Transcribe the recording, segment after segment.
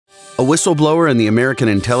A whistleblower in the American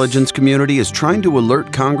intelligence community is trying to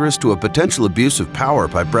alert Congress to a potential abuse of power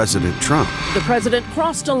by President Trump. The president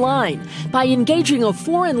crossed a line by engaging a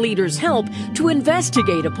foreign leader's help to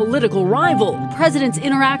investigate a political rival. The president's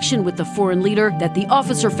interaction with the foreign leader that the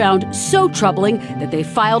officer found so troubling that they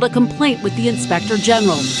filed a complaint with the inspector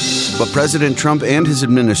general. But President Trump and his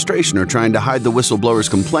administration are trying to hide the whistleblower's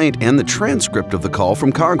complaint and the transcript of the call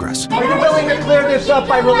from Congress. Are you willing to clear this up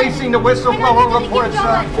by releasing the whistleblower report,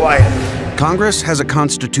 sir? Quiet. Congress has a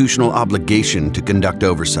constitutional obligation to conduct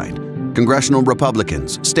oversight. Congressional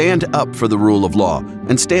Republicans, stand up for the rule of law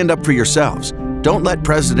and stand up for yourselves. Don't let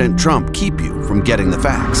President Trump keep you from getting the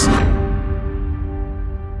facts.